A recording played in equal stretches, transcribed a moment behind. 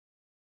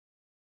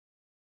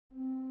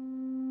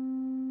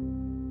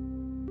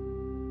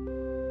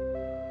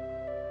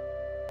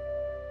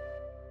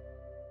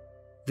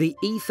The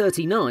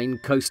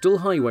E39 coastal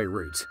highway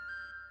route.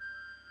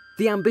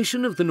 The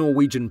ambition of the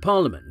Norwegian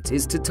Parliament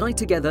is to tie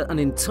together an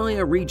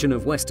entire region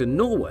of Western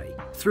Norway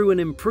through an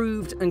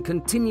improved and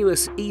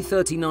continuous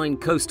E39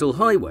 coastal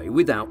highway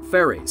without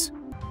ferries.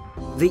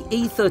 The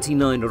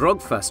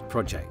e39-Rogfast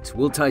project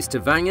will tie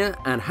Stavanger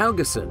and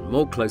Haugesund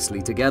more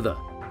closely together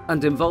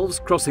and involves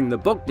crossing the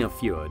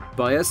Boknafjord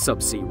by a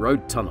subsea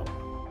road tunnel.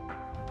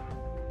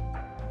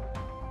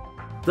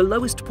 The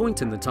lowest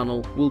point in the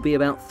tunnel will be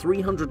about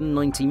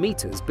 390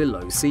 meters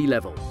below sea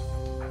level.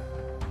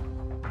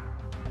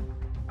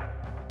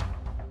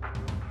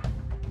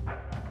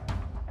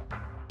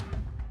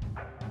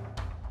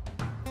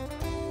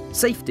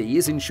 Safety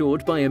is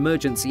ensured by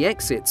emergency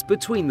exits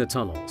between the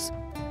tunnels.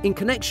 In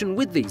connection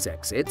with these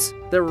exits,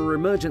 there are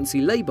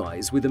emergency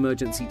laybys with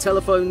emergency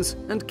telephones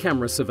and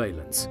camera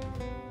surveillance.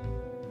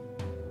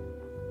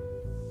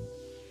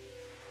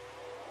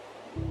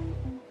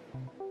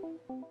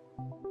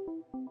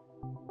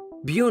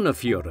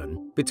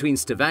 Boknafjord, between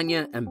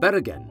Stavanger and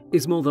Bergen,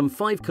 is more than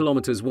 5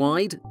 kilometers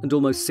wide and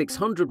almost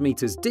 600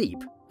 meters deep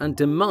and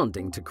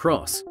demanding to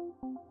cross.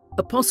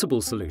 A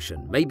possible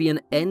solution may be an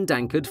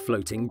end-anchored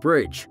floating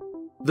bridge.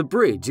 The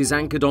bridge is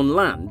anchored on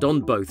land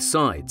on both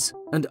sides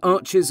and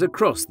arches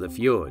across the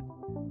fjord.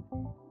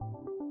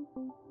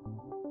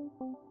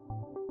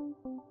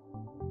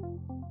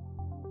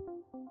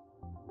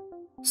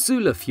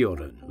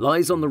 Sulafjorden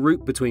lies on the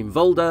route between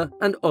Volda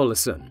and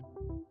Ålesund.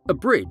 A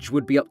bridge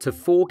would be up to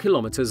 4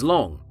 kilometers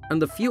long,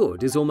 and the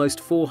fjord is almost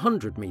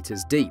 400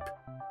 meters deep.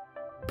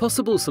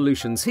 Possible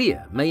solutions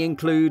here may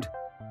include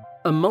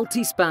a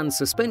multi-span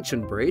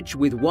suspension bridge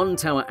with one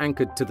tower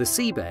anchored to the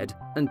seabed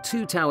and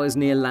 2 towers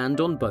near land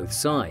on both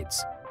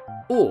sides,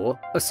 or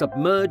a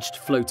submerged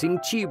floating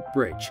tube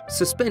bridge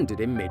suspended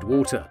in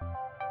mid-water.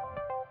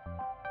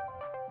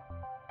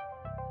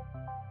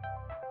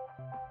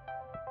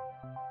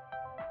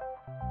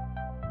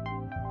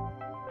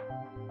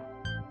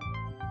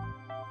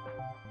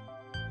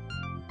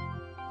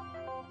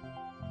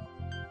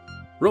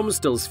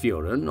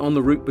 Romsdalsfjorden, on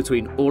the route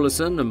between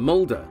Ålesund and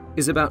Molde,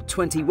 is about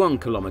 21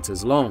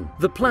 kilometers long.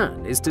 The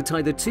plan is to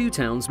tie the two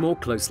towns more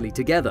closely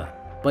together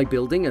by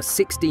building a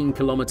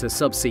 16-kilometer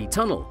subsea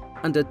tunnel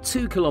and a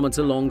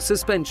 2-kilometer long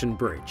suspension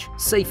bridge.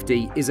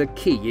 Safety is a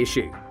key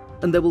issue,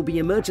 and there will be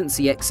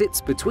emergency exits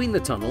between the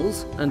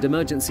tunnels and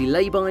emergency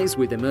laybys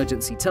with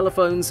emergency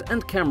telephones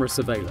and camera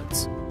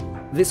surveillance.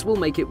 This will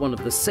make it one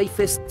of the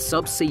safest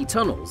subsea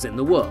tunnels in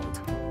the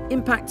world.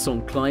 Impacts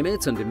on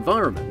climate and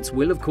environment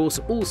will of course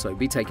also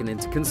be taken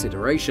into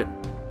consideration.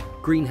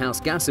 Greenhouse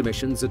gas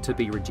emissions are to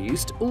be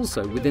reduced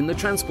also within the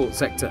transport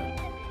sector.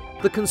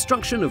 The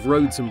construction of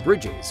roads and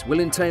bridges will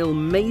entail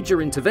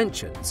major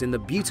interventions in the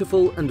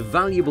beautiful and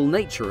valuable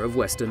nature of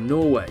Western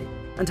Norway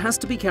and has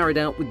to be carried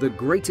out with the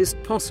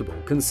greatest possible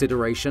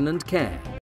consideration and care.